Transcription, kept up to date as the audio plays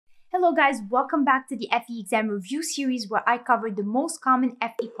Hello guys, welcome back to the FE exam review series where I cover the most common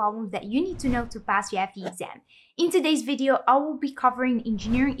FE problems that you need to know to pass your FE exam. In today's video, I will be covering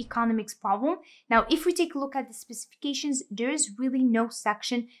engineering economics problem. Now, if we take a look at the specifications, there is really no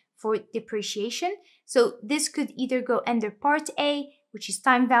section for depreciation. So this could either go under part A, which is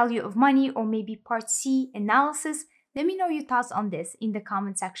time value of money, or maybe part C, analysis. Let me know your thoughts on this in the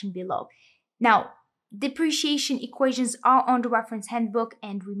comment section below. Now, depreciation equations are on the reference handbook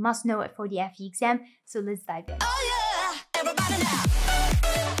and we must know it for the FE exam, so let's dive in. Oh yeah, everybody now.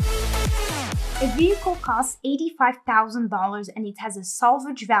 A vehicle costs $85,000 and it has a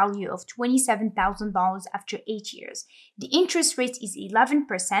salvage value of $27,000 after 8 years. The interest rate is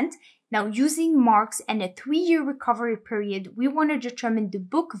 11%. Now, using MACRS and a 3-year recovery period, we want to determine the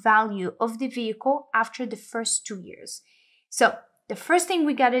book value of the vehicle after the first 2 years. So, the first thing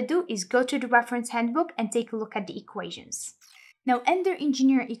we gotta do is go to the reference handbook and take a look at the equations. Now, under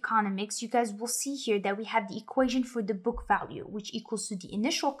engineer economics, you guys will see here that we have the equation for the book value, which equals to the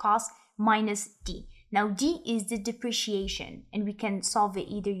initial cost minus D. Now, D is the depreciation, and we can solve it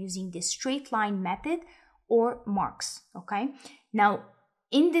either using the straight line method or MACRS, okay? Now,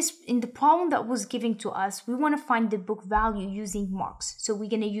 in the problem that was given to us, we want to find the book value using MACRS. So we're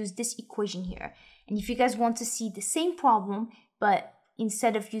going to use this equation here. And if you guys want to see the same problem, but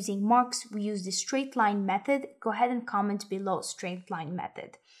instead of using MACRS, we use the straight line method, go ahead and comment below straight line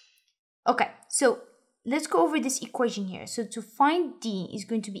method. Okay, so let's go over this equation here. So to find D is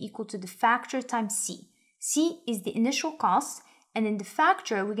going to be equal to the factor times C. C is the initial cost, and then the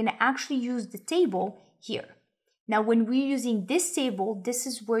factor, we're going to actually use the table here. Now, when we're using this table, this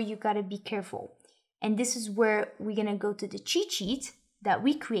is where you got to be careful. And this is where we're going to go to the cheat sheet that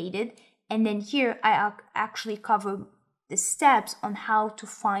we created. And then here, I actually cover the steps on how to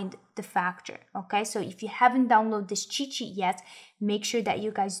find the factor, okay? So if you haven't downloaded this cheat sheet yet, make sure that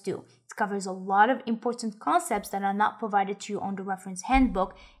you guys do. It covers a lot of important concepts that are not provided to you on the reference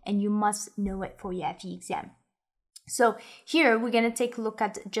handbook, and you must know it for your FE exam. So here, we're gonna take a look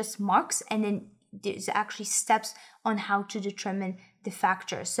at just MACRS, and then there's actually steps on how to determine the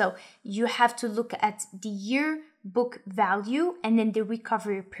factor. So you have to look at the year book value and then the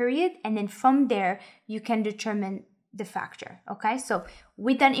recovery period, and then from there, you can determine the factor, okay? So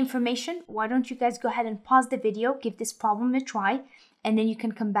with that information, why don't you guys go ahead and pause the video, give this problem a try, and then you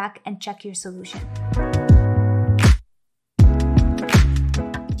can come back and check your solution.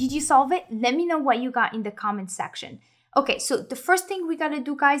 Did you solve it? Let me know what you got in the comment section. Okay, so the first thing we gotta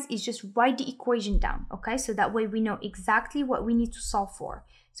do, guys, is just write the equation down, okay? So that way we know exactly what we need to solve for.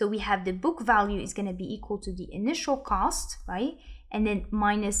 So we have the book value is gonna be equal to the initial cost, right? And then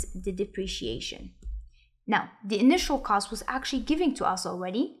minus the depreciation. Now, the initial cost was actually given to us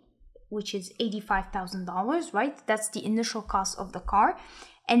already, which is $85,000, right? That's the initial cost of the car.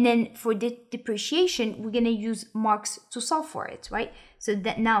 And then for the depreciation, we're going to use MACRS to solve for it, right? So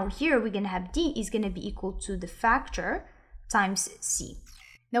that now here we're going to have D is going to be equal to the factor times C.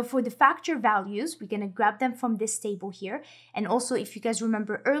 Now for the factor values, we're going to grab them from this table here. And also, if you guys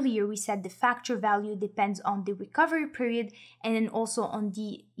remember earlier, we said the factor value depends on the recovery period and then also on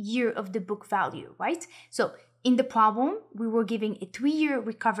the year of the book value, right? So in the problem, we were giving a 3-year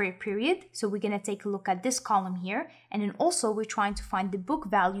recovery period. So we're going to take a look at this column here. And then also we're trying to find the book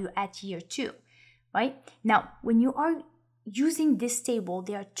value at year 2, right? Now, when you are using this table,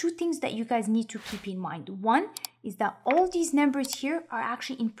 there are two things that you guys need to keep in mind. One is that all these numbers here are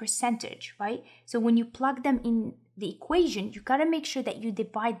actually in percentage, right? So when you plug them in the equation, you got to make sure that you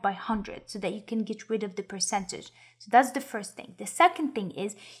divide by 100 so that you can get rid of the percentage. So that's the first thing. The second thing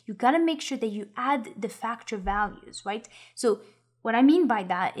is you got to make sure that you add the factor values, right? So what I mean by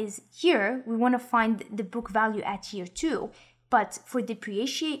that is here, we want to find the book value at year 2, but for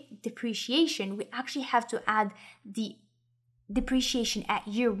depreciation, we actually have to add the depreciation at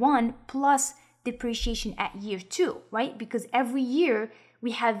year 1 plus depreciation at year 2, right? Because every year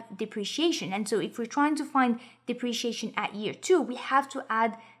we have depreciation. And so if we're trying to find depreciation at year 2, we have to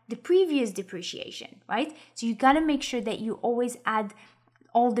add the previous depreciation, right? So you got to make sure that you always add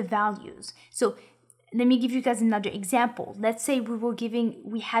all the values. So let me give you guys another example. Let's say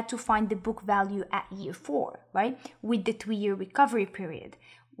we had to find the book value at year 4, right? With the 3-year recovery period.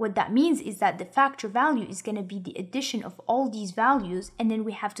 What that means is that the factor value is going to be the addition of all these values, and then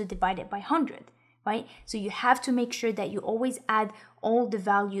we have to divide it by 100, right? So you have to make sure that you always add all the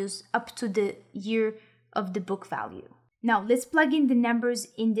values up to the year of the book value. Now, let's plug in the numbers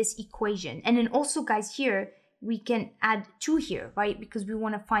in this equation. And then also, guys, here, we can add 2 here, right? Because we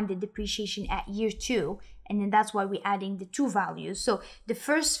want to find the depreciation at year 2, and then that's why we're adding the 2 values. So the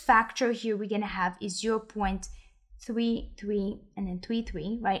first factor here we're going to have is 0.7 3, 3, and then 3,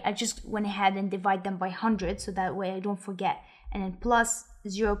 3, right? I just went ahead and divide them by 100 so that way I don't forget. And then plus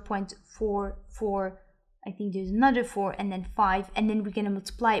 0.44, I think there's another 4, and then 5, and then we're going to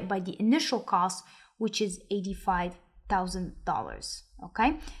multiply it by the initial cost, which is $85,000.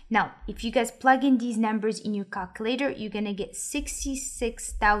 Okay, now if you guys plug in these numbers in your calculator, you're going to get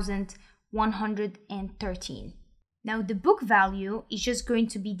 66,113. Now the book value is just going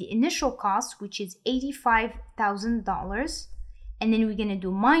to be the initial cost, which is $85,000, and then we're going to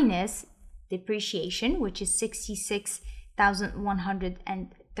do minus depreciation, which is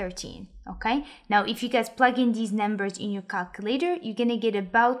 66,113. Okay, now if you guys plug in these numbers in your calculator, you're going to get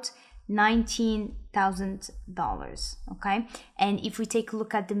about $19,000. Okay, and if we take a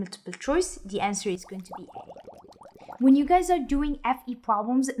look at the multiple choice, the answer is going to be A. When you guys are doing FE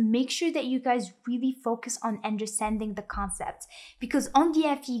problems, make sure that you guys really focus on understanding the concepts, because on the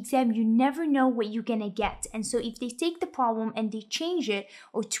FE exam, you never know what you're gonna get. And so if they take the problem and they change it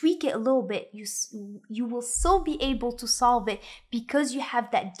or tweak it a little bit, you will still be able to solve it because you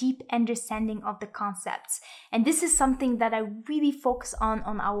have that deep understanding of the concepts. And this is something that I really focus on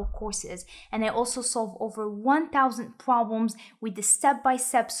our courses. And I also solve over 1,000 problems with the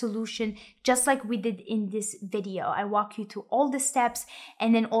step-by-step solution, just like we did in this video. I walk you through all the steps,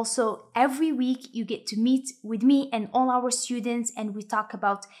 and then also every week you get to meet with me and all our students, and we talk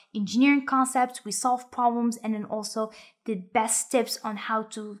about engineering concepts, we solve problems, and then also the best tips on how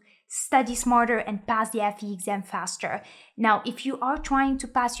to study smarter and pass the FE exam faster. Now, if you are trying to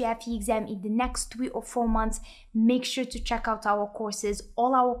pass your FE exam in the next 3 or 4 months, make sure to check out our courses.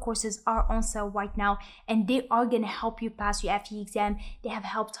 All our courses are on sale right now, and they are going to help you pass your FE exam. They have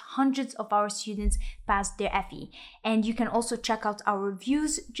helped hundreds of our students pass their FE. And you can also check out our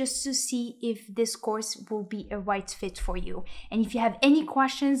reviews just to see if this course will be a right fit for you. And if you have any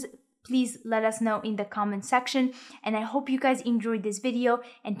questions, please let us know in the comment section. And I hope you guys enjoyed this video,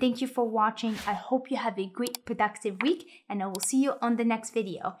 and thank you for watching. I hope you have a great productive week, and I will see you on the next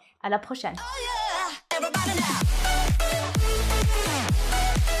video. À la prochaine. Oh yeah, everybody now.